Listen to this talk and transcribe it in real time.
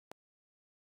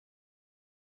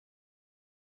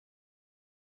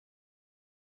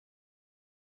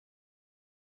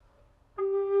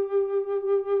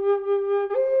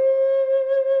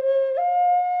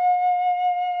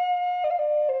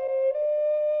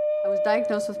I was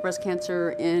diagnosed with breast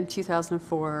cancer in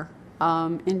 2004.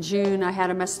 In June, I had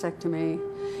a mastectomy,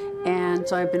 and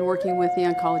so I've been working with the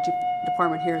oncology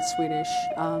department here at Swedish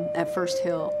at First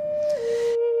Hill.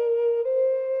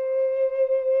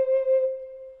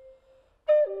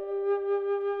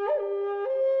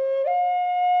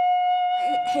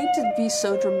 I hate to be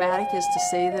so dramatic as to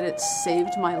say that it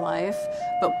saved my life,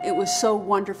 but it was so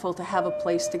wonderful to have a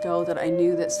place to go that I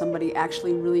knew that somebody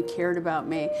actually really cared about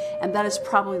me. And that is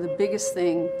probably the biggest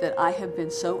thing that I have been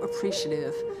so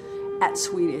appreciative at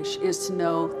Swedish, is to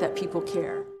know that people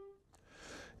care.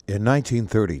 In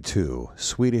 1932,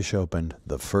 Swedish opened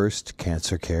the first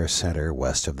cancer care center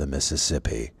west of the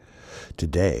Mississippi.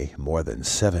 Today, more than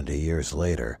 70 years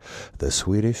later, the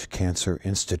Swedish Cancer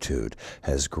Institute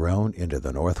has grown into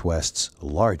the Northwest's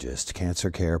largest cancer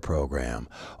care program,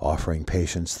 offering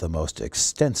patients the most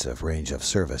extensive range of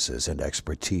services and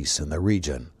expertise in the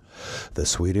region. The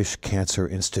Swedish Cancer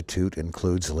Institute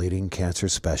includes leading cancer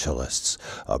specialists,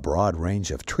 a broad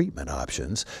range of treatment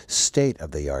options,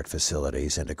 state-of-the-art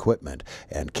facilities and equipment,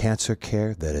 and cancer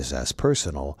care that is as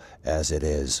personal as it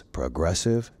is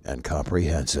progressive and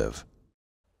comprehensive.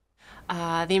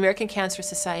 The American Cancer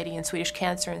Society and Swedish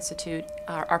Cancer Institute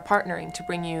are partnering to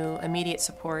bring you immediate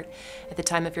support at the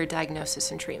time of your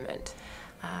diagnosis and treatment.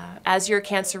 As your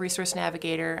cancer resource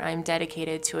navigator, I'm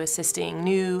dedicated to assisting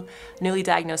newly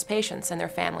diagnosed patients and their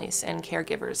families and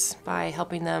caregivers by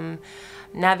helping them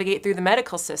navigate through the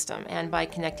medical system and by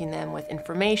connecting them with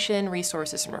information,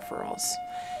 resources, and referrals.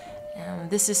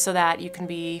 This is so that you can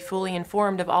be fully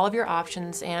informed of all of your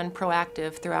options and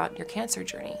proactive throughout your cancer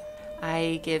journey.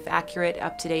 I give accurate,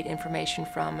 up-to-date information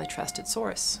from a trusted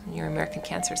source, your American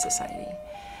Cancer Society.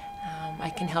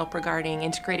 I can help regarding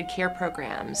integrated care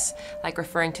programs, like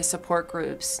referring to support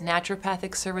groups,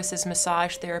 naturopathic services,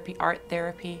 massage therapy, art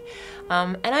therapy.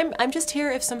 And I'm just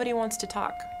here if somebody wants to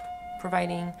talk,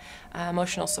 providing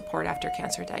emotional support after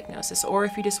cancer diagnosis, or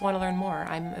if you just want to learn more.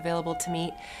 I'm available to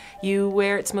meet you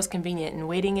where it's most convenient, in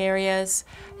waiting areas,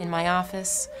 in my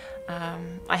office.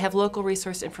 I have local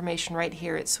resource information right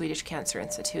here at Swedish Cancer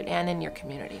Institute and in your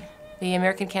community. The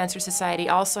American Cancer Society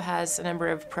also has a number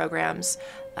of programs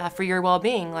for your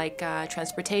well-being, like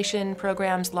transportation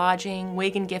programs, lodging,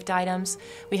 wig and gift items.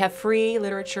 We have free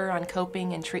literature on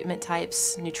coping and treatment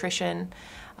types, nutrition.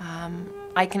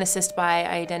 I can assist by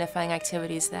identifying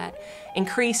activities that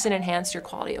increase and enhance your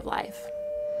quality of life.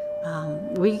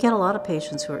 We get a lot of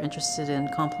patients who are interested in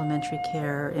complementary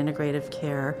care, integrative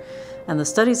care, and the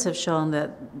studies have shown that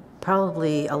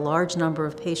probably a large number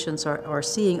of patients are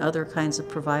seeing other kinds of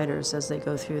providers as they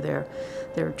go through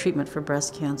their treatment for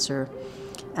breast cancer.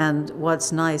 And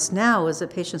what's nice now is that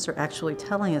patients are actually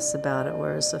telling us about it,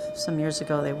 whereas some years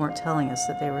ago they weren't telling us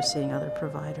that they were seeing other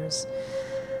providers.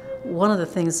 One of the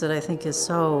things that I think is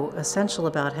so essential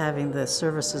about having the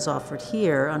services offered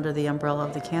here under the umbrella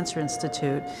of the Cancer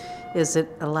Institute is it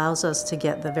allows us to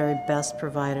get the very best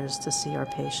providers to see our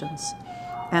patients.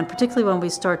 And particularly when we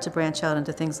start to branch out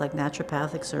into things like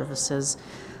naturopathic services,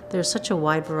 there's such a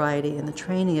wide variety in the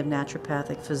training of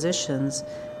naturopathic physicians.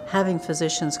 Having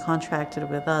physicians contracted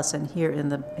with us and here in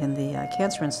the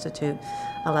Cancer Institute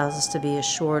allows us to be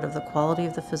assured of the quality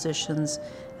of the physicians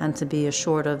and to be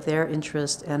assured of their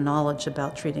interest and knowledge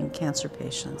about treating cancer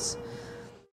patients.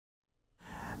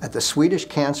 At the Swedish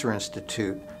Cancer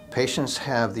Institute, patients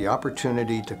have the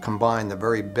opportunity to combine the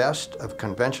very best of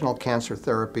conventional cancer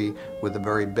therapy with the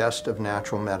very best of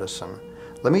natural medicine.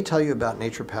 Let me tell you about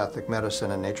naturopathic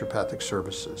medicine and naturopathic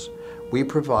services. We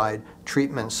provide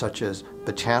treatments such as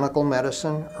botanical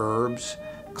medicine, herbs,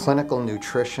 clinical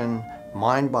nutrition,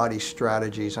 mind-body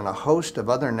strategies, and a host of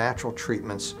other natural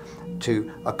treatments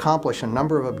to accomplish a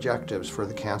number of objectives for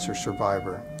the cancer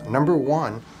survivor. Number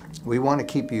one, we want to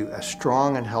keep you as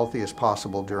strong and healthy as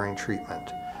possible during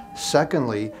treatment.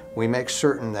 Secondly, we make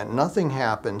certain that nothing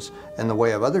happens in the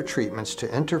way of other treatments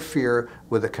to interfere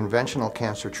with the conventional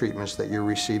cancer treatments that you're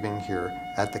receiving here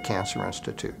at the Cancer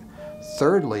Institute.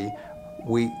 Thirdly,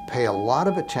 we pay a lot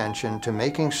of attention to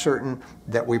making certain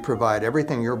that we provide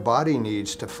everything your body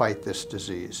needs to fight this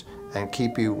disease and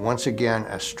keep you, once again,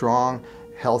 as strong,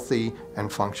 healthy,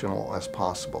 and functional as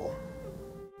possible.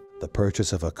 The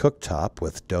purchase of a cooktop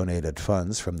with donated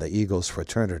funds from the Eagles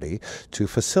fraternity to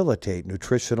facilitate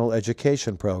nutritional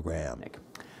education program.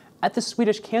 At the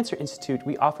Swedish Cancer Institute,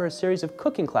 we offer a series of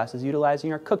cooking classes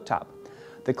utilizing our cooktop.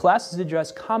 The classes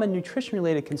address common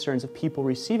nutrition-related concerns of people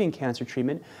receiving cancer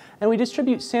treatment, and we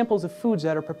distribute samples of foods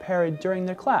that are prepared during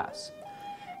their class.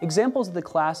 Examples of the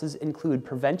classes include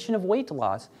prevention of weight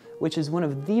loss, which is one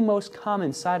of the most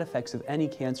common side effects of any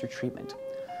cancer treatment.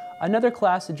 Another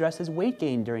class addresses weight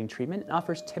gain during treatment and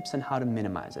offers tips on how to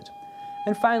minimize it.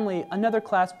 And finally, another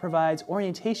class provides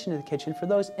orientation to the kitchen for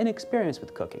those inexperienced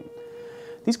with cooking.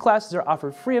 These classes are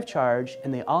offered free of charge,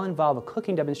 and they all involve a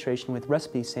cooking demonstration with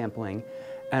recipe sampling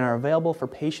and are available for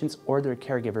patients or their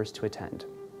caregivers to attend.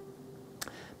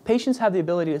 Patients have the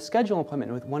ability to schedule an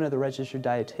appointment with one of the registered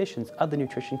dietitians of the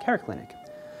Nutrition Care Clinic.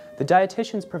 The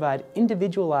dietitians provide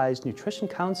individualized nutrition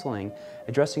counseling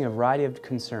addressing a variety of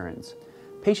concerns.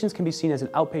 Patients can be seen as an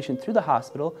outpatient through the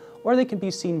hospital, or they can be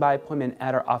seen by appointment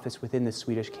at our office within the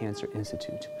Swedish Cancer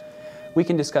Institute. We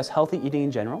can discuss healthy eating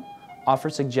in general, offer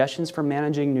suggestions for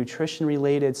managing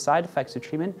nutrition-related side effects of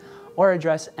treatment, or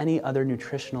address any other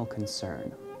nutritional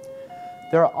concern.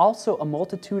 There are also a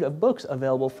multitude of books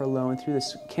available for loan through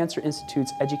the Cancer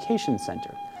Institute's Education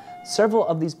Center. Several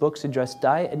of these books address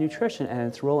diet and nutrition and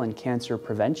its role in cancer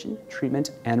prevention,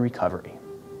 treatment, and recovery.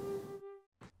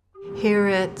 Here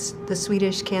at the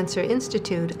Swedish Cancer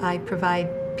Institute, I provide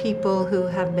people who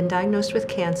have been diagnosed with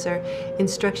cancer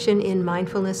instruction in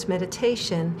mindfulness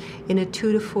meditation in a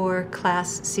 2 to 4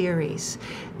 class series.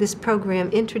 This program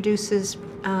introduces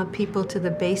people to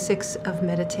the basics of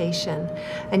meditation.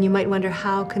 And you might wonder,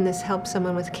 how can this help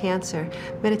someone with cancer?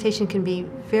 Meditation can be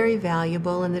very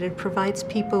valuable in that it provides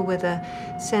people with a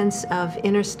sense of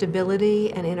inner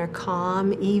stability and inner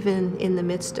calm, even in the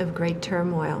midst of great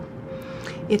turmoil.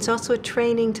 It's also a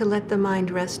training to let the mind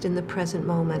rest in the present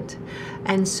moment.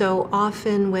 And so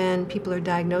often when people are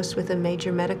diagnosed with a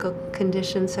major medical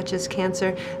condition such as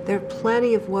cancer, there are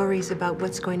plenty of worries about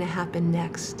what's going to happen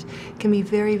next. It can be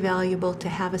very valuable to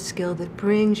have a skill that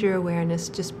brings your awareness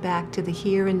just back to the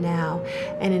here and now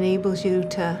and enables you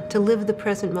to live the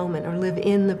present moment, or live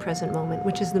in the present moment,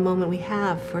 which is the moment we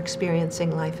have for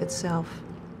experiencing life itself.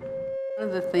 One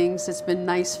of the things that's been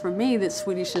nice for me that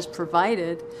Swedish has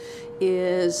provided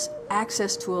is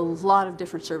access to a lot of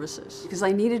different services, because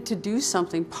I needed to do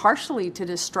something partially to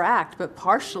distract, but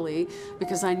partially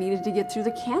because I needed to get through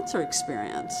the cancer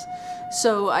experience.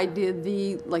 So I did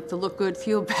the Look Good,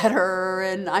 Feel Better,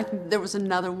 and there was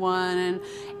another one,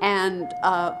 and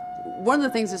one of the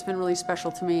things that's been really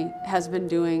special to me has been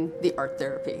doing the art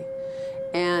therapy.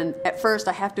 And at first,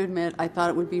 I have to admit, I thought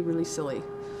it would be really silly.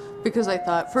 Because I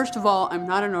thought, first of all, I'm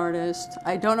not an artist,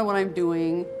 I don't know what I'm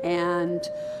doing, and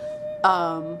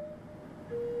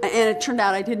it turned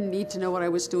out I didn't need to know what I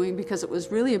was doing, because it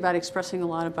was really about expressing a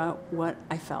lot about what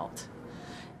I felt.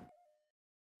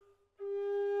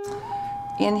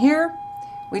 In here,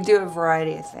 we do a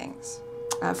variety of things.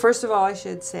 First of all, I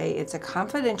should say it's a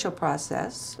confidential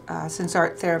process, since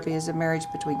art therapy is a marriage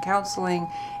between counseling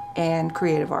and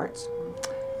creative arts.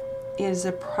 It is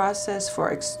a process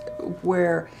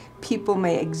where people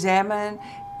may examine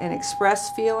and express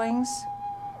feelings.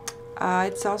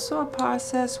 It's also a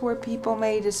process where people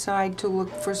may decide to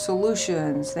look for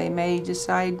solutions. They may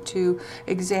decide to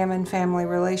examine family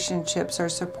relationships or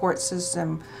support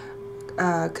system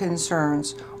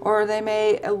concerns, or they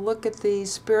may look at the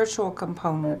spiritual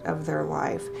component of their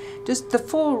life. Just the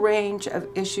full range of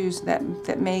issues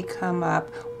that may come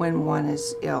up when one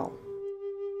is ill.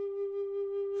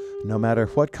 No matter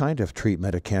what kind of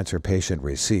treatment a cancer patient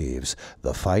receives,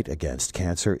 the fight against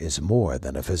cancer is more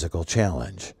than a physical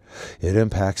challenge. It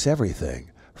impacts everything,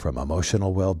 from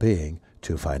emotional well-being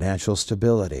to financial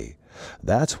stability.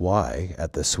 That's why,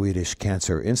 at the Swedish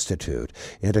Cancer Institute,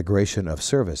 integration of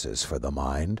services for the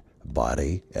mind,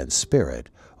 body, and spirit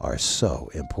are so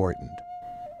important.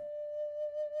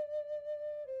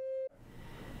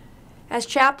 As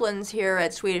chaplains here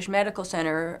at Swedish Medical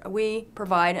Center, we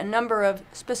provide a number of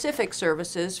specific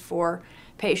services for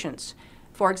patients.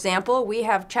 For example, we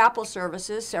have chapel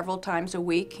services several times a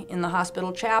week in the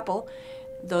hospital chapel.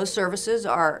 Those services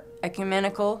are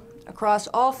ecumenical across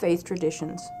all faith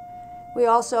traditions. We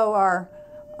also are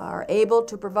able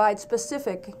to provide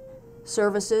specific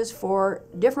services for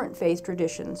different faith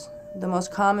traditions. The most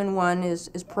common one is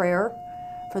prayer,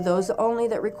 for those only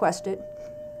that request it.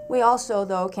 We also,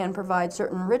 though, can provide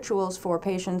certain rituals for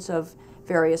patients of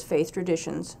various faith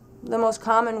traditions. The most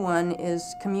common one is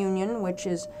communion, which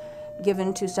is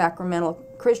given to sacramental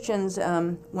Christians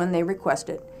when they request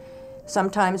it.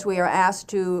 Sometimes we are asked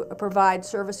to provide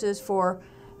services for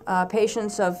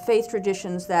patients of faith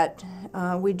traditions that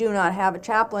we do not have a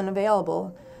chaplain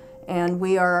available, and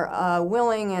we are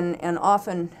willing and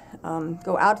often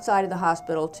go outside of the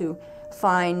hospital to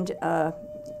find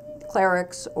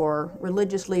clerics or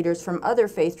religious leaders from other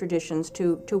faith traditions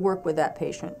to work with that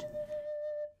patient.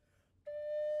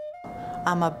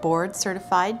 I'm a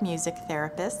board-certified music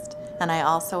therapist, and I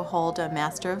also hold a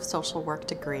Master of Social Work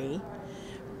degree.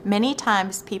 Many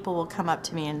times people will come up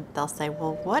to me and they'll say,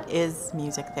 well, what is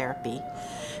music therapy?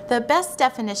 The best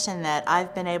definition that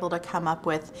I've been able to come up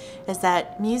with is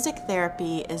that music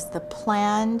therapy is the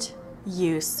planned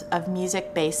use of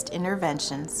music-based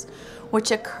interventions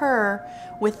which occur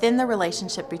within the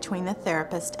relationship between the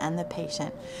therapist and the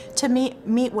patient to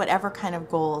meet whatever kind of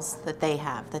goals that they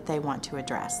have, that they want to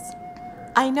address.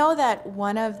 I know that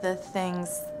one of the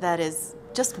things that is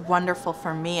just wonderful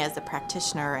for me as a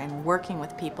practitioner and working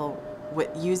with people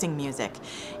using music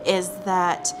is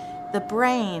that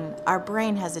our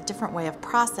brain has a different way of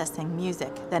processing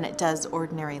music than it does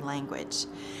ordinary language.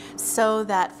 So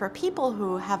that for people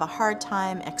who have a hard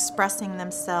time expressing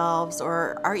themselves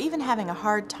or are even having a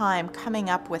hard time coming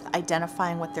up with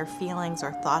identifying what their feelings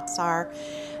or thoughts are,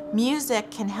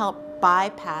 music can help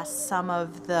bypass some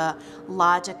of the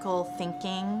logical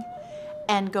thinking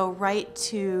and go right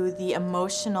to the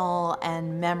emotional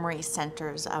and memory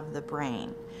centers of the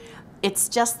brain. It's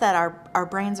just that our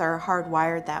brains are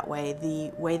hardwired that way.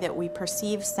 The way that we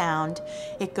perceive sound,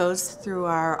 it goes through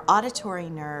our auditory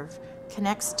nerve,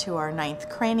 connects to our 9th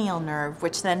cranial nerve,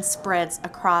 which then spreads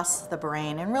across the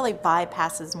brain and really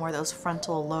bypasses more those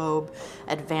frontal lobe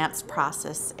advanced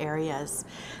process areas.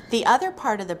 The other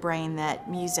part of the brain that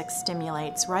music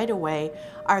stimulates right away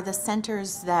are the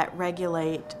centers that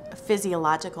regulate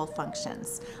physiological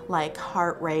functions like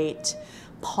heart rate,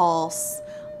 pulse,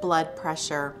 blood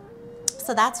pressure.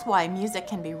 So that's why music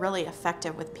can be really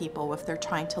effective with people if they're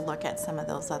trying to look at some of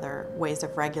those other ways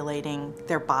of regulating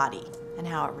their body and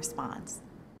how it responds.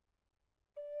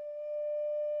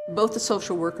 Both the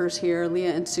social workers here,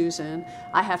 Leah and Susan,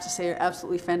 I have to say are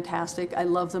absolutely fantastic. I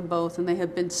love them both and they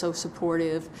have been so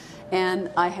supportive,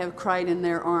 and I have cried in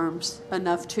their arms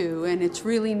enough too, and it's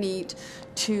really neat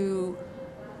to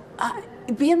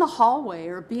be in the hallway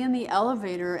or be in the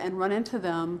elevator and run into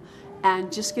them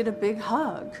and just get a big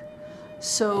hug.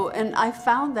 So, and I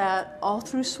found that all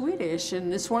through Swedish,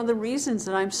 and it's one of the reasons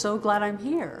that I'm so glad I'm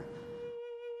here.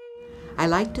 I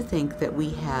like to think that we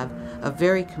have a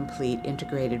very complete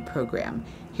integrated program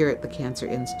here at the Cancer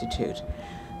Institute,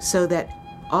 so that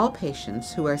all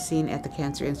patients who are seen at the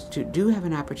Cancer Institute do have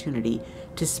an opportunity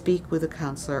to speak with a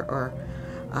counselor or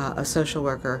a social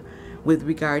worker with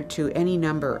regard to any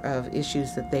number of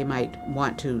issues that they might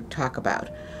want to talk about.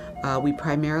 We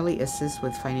primarily assist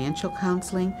with financial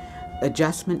counseling,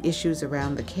 adjustment issues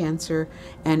around the cancer,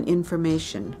 and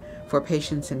information for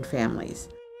patients and families.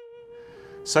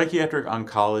 Psychiatric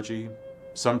oncology,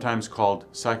 sometimes called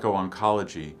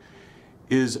psycho-oncology,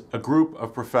 is a group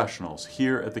of professionals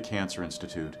here at the Cancer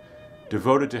Institute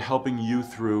devoted to helping you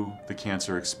through the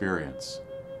cancer experience,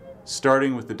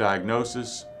 starting with the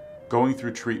diagnosis, going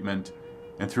through treatment,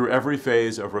 and through every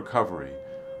phase of recovery.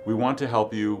 We want to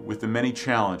help you with the many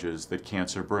challenges that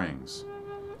cancer brings.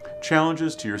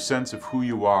 Challenges to your sense of who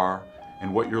you are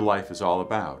and what your life is all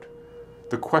about.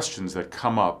 The questions that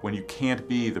come up when you can't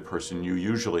be the person you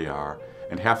usually are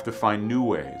and have to find new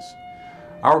ways.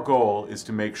 Our goal is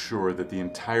to make sure that the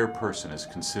entire person is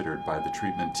considered by the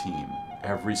treatment team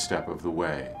every step of the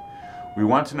way. We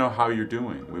want to know how you're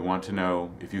doing. We want to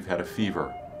know if you've had a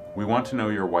fever. We want to know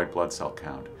your white blood cell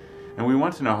count. And we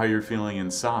want to know how you're feeling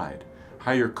inside,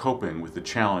 how you're coping with the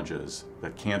challenges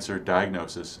that cancer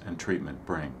diagnosis and treatment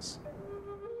brings.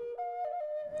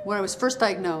 When I was first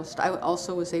diagnosed, I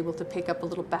also was able to pick up a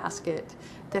little basket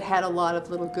that had a lot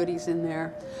of little goodies in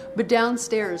there. But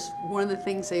downstairs, one of the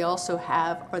things they also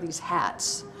have are these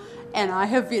hats. And I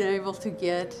have been able to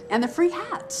get, and the free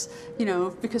hats, you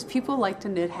know, because people like to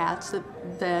knit hats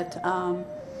that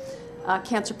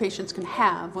cancer patients can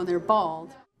have when they're bald.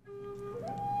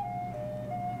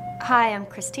 Hi, I'm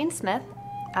Christine Smith.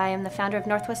 I am the founder of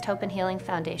Northwest Hope and Healing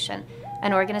Foundation,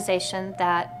 an organization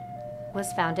that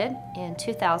was founded in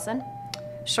 2000,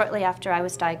 shortly after I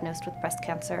was diagnosed with breast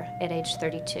cancer at age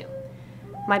 32.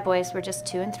 My boys were just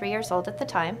 2 and 3 years old at the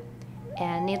time,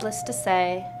 and needless to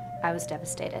say, I was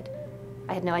devastated.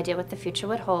 I had no idea what the future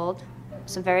would hold. It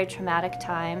was a very traumatic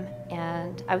time,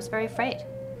 and I was very afraid.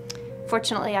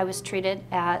 Fortunately, I was treated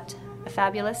at a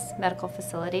fabulous medical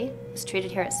facility. I was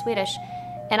treated here at Swedish,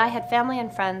 and I had family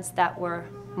and friends that were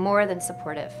more than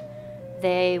supportive.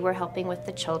 They were helping with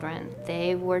the children.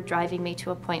 They were driving me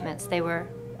to appointments. They were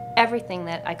everything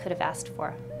that I could have asked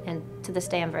for, and to this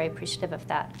day I'm very appreciative of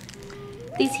that.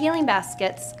 These healing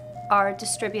baskets are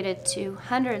distributed to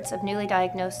hundreds of newly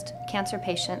diagnosed cancer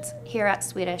patients here at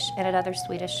Swedish and at other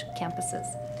Swedish campuses.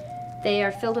 They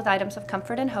are filled with items of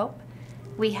comfort and hope.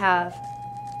 We have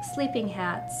sleeping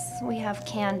hats, we have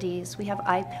candies, we have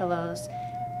eye pillows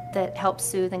that help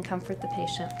soothe and comfort the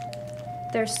patient.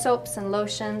 There's soaps and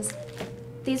lotions.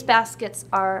 These baskets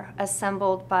are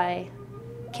assembled by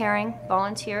caring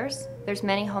volunteers, there's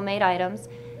many homemade items,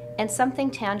 and something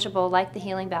tangible like the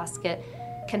healing basket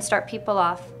can start people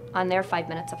off on their 5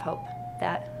 minutes of hope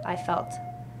that I felt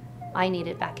I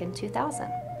needed back in 2000.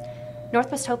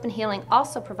 Northwest Hope and Healing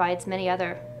also provides many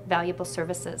other valuable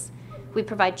services. We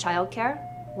provide childcare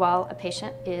while a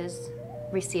patient is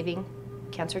receiving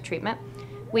cancer treatment.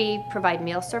 We provide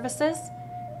meal services.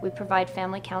 We provide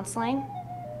family counseling,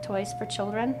 toys for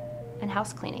children, and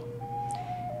house cleaning.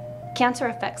 Cancer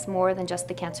affects more than just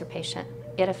the cancer patient.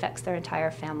 It affects their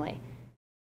entire family.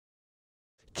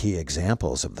 Key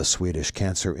examples of the Swedish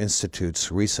Cancer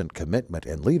Institute's recent commitment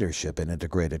and leadership in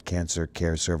integrated cancer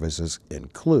care services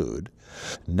include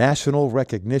national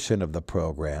recognition of the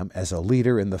program as a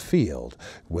leader in the field,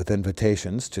 with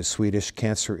invitations to Swedish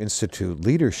Cancer Institute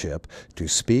leadership to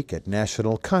speak at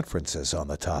national conferences on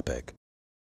the topic.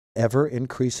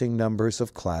 Ever-increasing numbers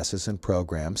of classes and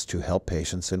programs to help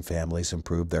patients and families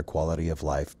improve their quality of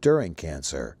life during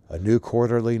cancer. A new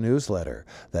quarterly newsletter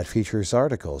that features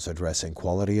articles addressing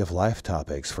quality of life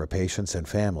topics for patients and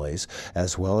families,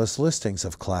 as well as listings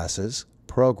of classes,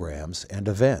 programs, and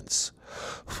events.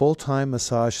 Full-time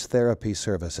massage therapy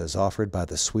services offered by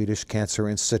the Swedish Cancer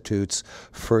Institute's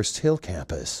First Hill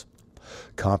campus.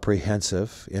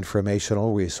 Comprehensive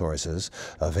informational resources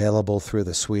available through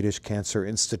the Swedish Cancer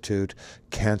Institute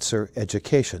Cancer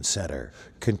Education Center.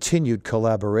 Continued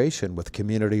collaboration with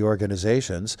community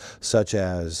organizations such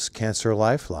as Cancer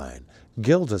Lifeline,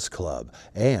 Gilda's Club,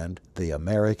 and the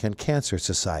American Cancer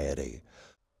Society.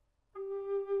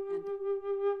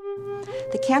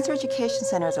 The Cancer Education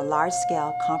Center is a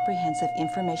large-scale, comprehensive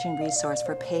information resource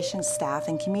for patients, staff,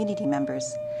 and community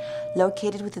members.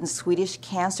 Located within the Swedish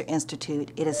Cancer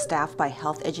Institute, it is staffed by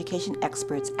health education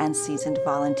experts and seasoned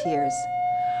volunteers.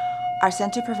 Our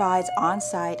center provides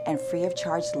on-site and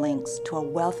free-of-charge links to a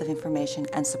wealth of information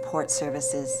and support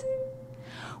services.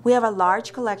 We have a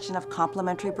large collection of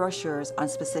complimentary brochures on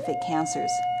specific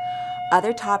cancers.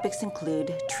 Other topics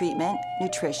include treatment,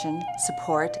 nutrition,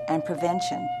 support, and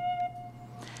prevention.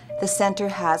 The center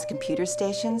has computer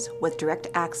stations with direct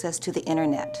access to the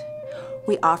internet.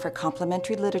 We offer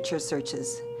complimentary literature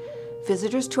searches.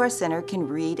 Visitors to our center can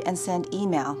read and send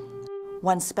email.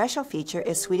 One special feature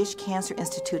is Swedish Cancer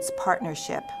Institute's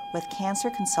partnership with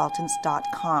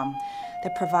cancerconsultants.com, the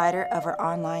provider of our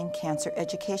online cancer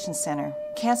education center.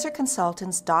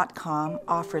 Cancerconsultants.com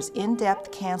offers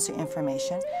in-depth cancer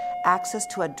information, access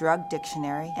to a drug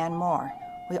dictionary, and more.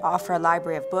 We offer a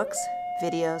library of books,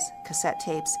 videos, cassette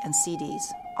tapes, and CDs.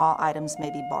 All items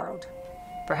may be borrowed.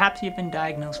 Perhaps you've been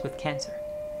diagnosed with cancer,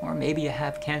 or maybe you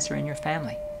have cancer in your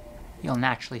family. You'll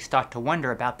naturally start to wonder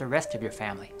about the rest of your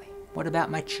family. What about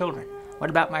my children?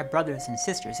 What about my brothers and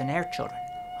sisters and their children?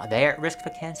 Are they at risk for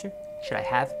cancer? Should I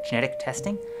have genetic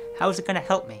testing? How is it going to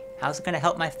help me? How is it going to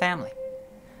help my family?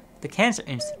 The Cancer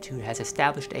Institute has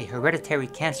established a hereditary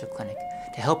cancer clinic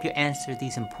to help you answer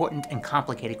these important and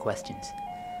complicated questions.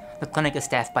 The clinic is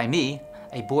staffed by me,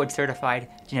 a board-certified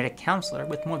genetic counselor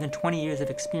with more than 20 years of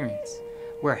experience.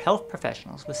 We're health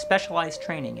professionals with specialized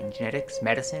training in genetics,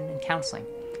 medicine, and counseling.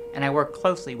 And I work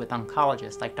closely with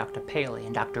oncologists like Dr. Paley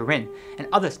and Dr. Rin and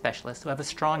other specialists who have a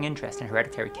strong interest in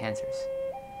hereditary cancers.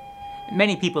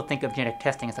 Many people think of genetic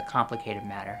testing as a complicated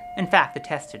matter. In fact, the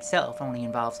test itself only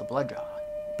involves a blood draw.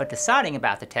 But deciding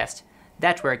about the test,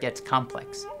 that's where it gets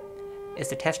complex. Is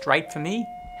the test right for me?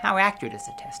 How accurate is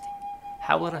the testing?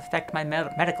 How will it affect my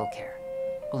medical care?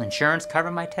 Will insurance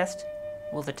cover my test?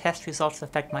 Will the test results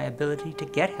affect my ability to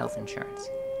get health insurance?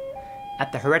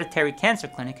 At the Hereditary Cancer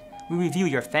Clinic, we review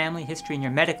your family history and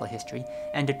your medical history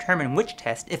and determine which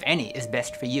test, if any, is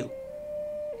best for you.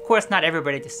 Of course, not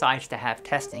everybody decides to have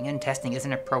testing, and testing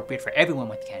isn't appropriate for everyone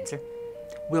with cancer.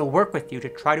 We'll work with you to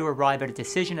try to arrive at a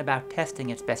decision about testing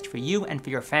that's best for you and for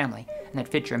your family, and that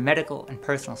fits your medical and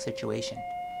personal situation.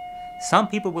 Some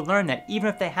people will learn that even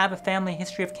if they have a family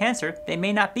history of cancer, they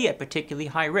may not be at particularly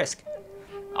high risk.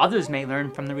 Others may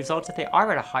learn from the results that they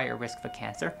are at a higher risk for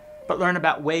cancer, but learn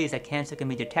about ways that cancer can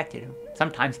be detected,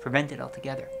 sometimes prevented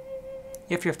altogether.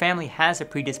 If your family has a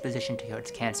predisposition towards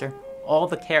cancer, all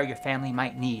the care your family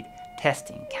might need,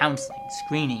 testing, counseling,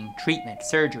 screening, treatment,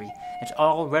 surgery, it's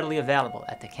all readily available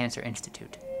at the Cancer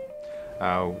Institute.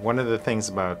 One of the things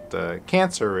about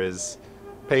cancer is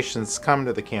patients come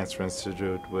to the Cancer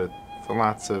Institute with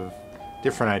lots of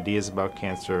different ideas about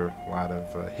cancer, a lot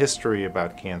of history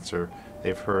about cancer.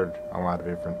 They've heard a lot of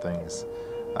different things.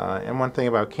 And one thing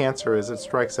about cancer is it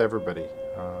strikes everybody.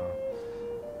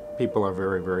 People are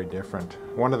very, very different.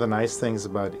 One of the nice things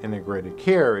about integrated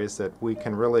care is that we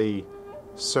can really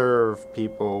serve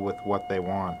people with what they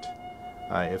want.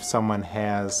 If someone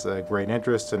has a great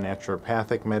interest in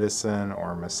naturopathic medicine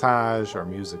or massage or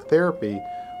music therapy,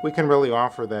 we can really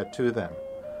offer that to them.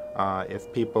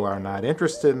 If people are not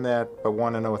interested in that but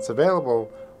want to know what's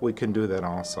available, we can do that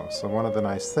also. So one of the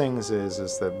nice things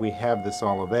is that we have this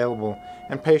all available,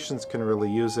 and patients can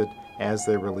really use it as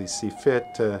they really see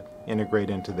fit to integrate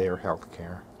into their health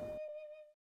care.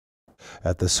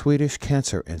 At the Swedish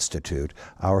Cancer Institute,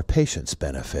 our patients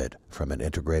benefit from an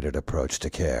integrated approach to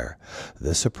care.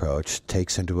 This approach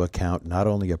takes into account not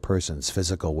only a person's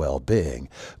physical well-being,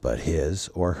 but his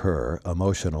or her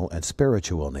emotional and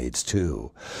spiritual needs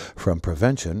too. From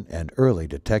prevention and early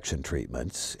detection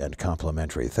treatments and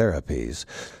complementary therapies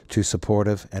to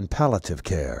supportive and palliative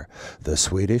care, the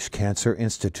Swedish Cancer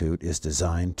Institute is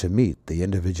designed to meet the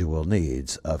individual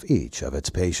needs of each of its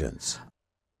patients.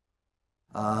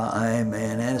 I'm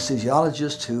an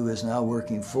anesthesiologist who is now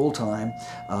working full-time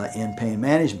in pain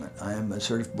management. I am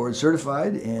board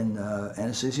certified in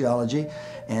anesthesiology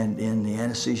and in the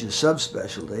anesthesia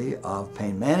subspecialty of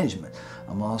pain management.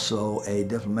 I'm also a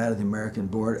diplomat of the American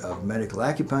Board of Medical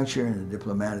Acupuncture and a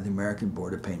diplomat of the American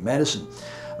Board of Pain Medicine.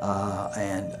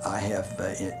 And I have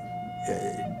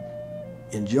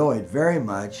enjoyed very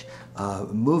much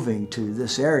moving to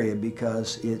this area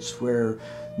because it's where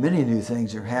many new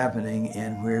things are happening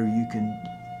and where you can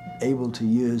able to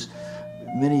use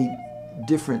many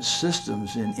different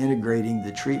systems in integrating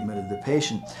the treatment of the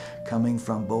patient, coming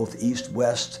from both east,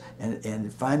 west,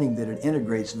 and finding that it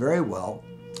integrates very well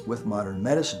with modern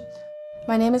medicine.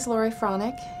 My name is Lori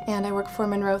Fronick, and I work for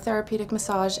Monroe Therapeutic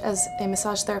Massage as a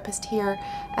massage therapist here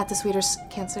at the Swedish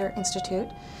Cancer Institute.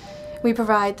 We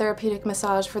provide therapeutic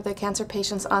massage for the cancer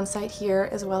patients on site here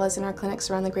as well as in our clinics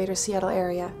around the greater Seattle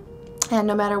area. And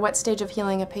no matter what stage of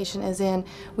healing a patient is in,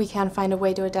 we can find a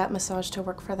way to adapt massage to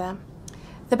work for them.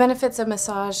 The benefits of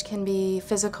massage can be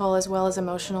physical as well as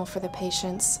emotional for the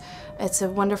patients. It's a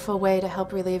wonderful way to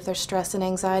help relieve their stress and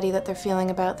anxiety that they're feeling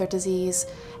about their disease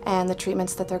and the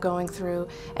treatments that they're going through.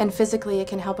 And physically, it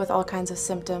can help with all kinds of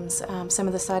symptoms. Some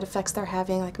of the side effects they're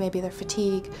having, like maybe their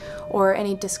fatigue or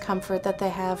any discomfort that they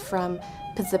have from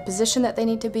the position that they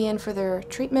need to be in for their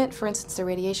treatment, for instance, their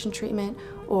radiation treatment,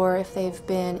 or if they've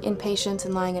been inpatient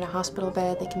and lying in a hospital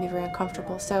bed, they can be very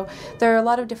uncomfortable. So there are a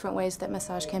lot of different ways that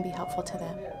massage can be helpful to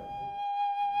them.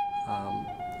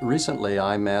 Recently,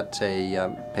 I met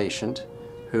a patient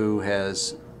who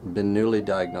has been newly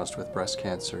diagnosed with breast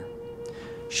cancer.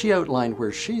 She outlined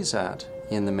where she's at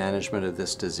in the management of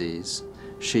this disease.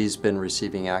 She's been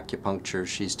receiving acupuncture,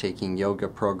 she's taking yoga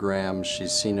programs,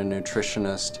 she's seen a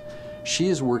nutritionist. She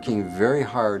is working very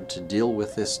hard to deal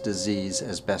with this disease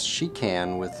as best she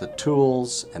can with the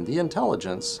tools and the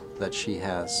intelligence that she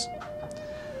has.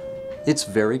 It's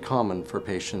very common for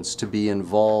patients to be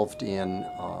involved in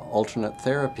alternate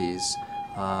therapies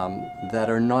that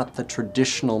are not the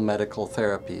traditional medical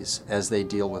therapies as they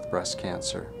deal with breast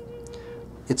cancer.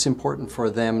 It's important for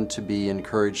them to be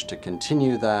encouraged to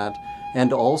continue that,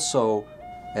 and also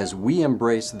as we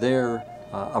embrace their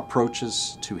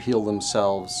approaches to heal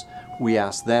themselves, we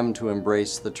ask them to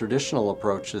embrace the traditional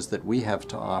approaches that we have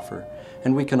to offer.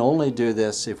 And we can only do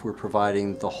this if we're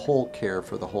providing the whole care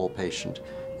for the whole patient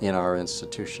in our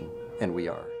institution, and we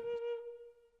are.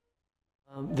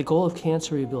 The goal of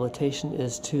cancer rehabilitation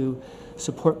is to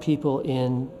support people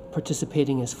in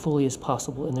participating as fully as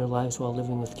possible in their lives while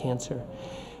living with cancer.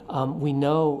 We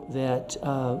know that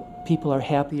people are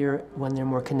happier when they're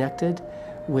more connected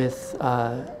with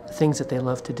things that they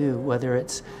love to do, whether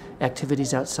it's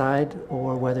activities outside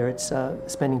or whether it's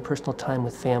spending personal time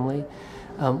with family.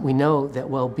 We know that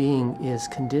well-being is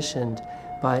conditioned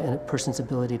by a person's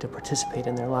ability to participate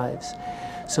in their lives.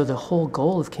 So the whole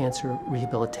goal of cancer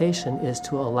rehabilitation is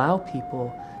to allow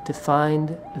people to find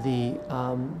the,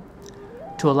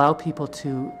 to allow people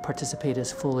to participate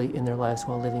as fully in their lives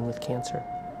while living with cancer.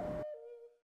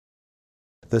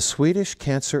 The Swedish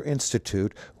Cancer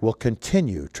Institute will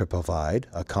continue to provide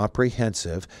a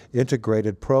comprehensive,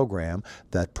 integrated program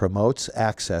that promotes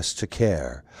access to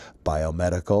care,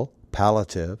 biomedical,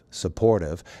 palliative,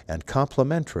 supportive, and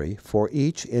complementary for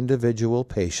each individual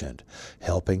patient,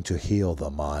 helping to heal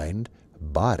the mind,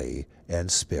 body,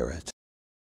 and spirit.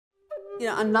 You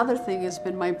know, another thing has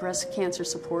been my breast cancer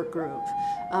support group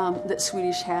that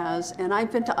Swedish has, and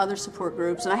I've been to other support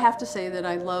groups, and I have to say that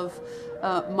I love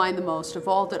mine the most. Of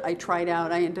all that I tried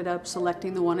out, I ended up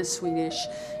selecting the one at Swedish,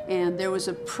 and there was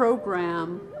a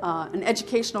program, an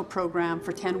educational program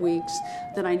for 10 weeks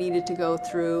that I needed to go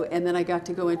through, and then I got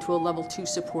to go into a level 2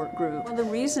 support group. One of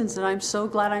the reasons that I'm so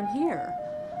glad I'm here.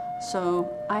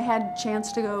 So I had a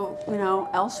chance to go, you know,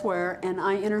 elsewhere, and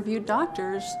I interviewed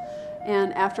doctors,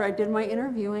 And after I did my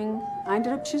interviewing, I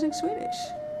ended up choosing Swedish.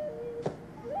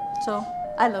 So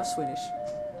I love Swedish.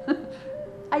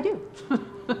 I do.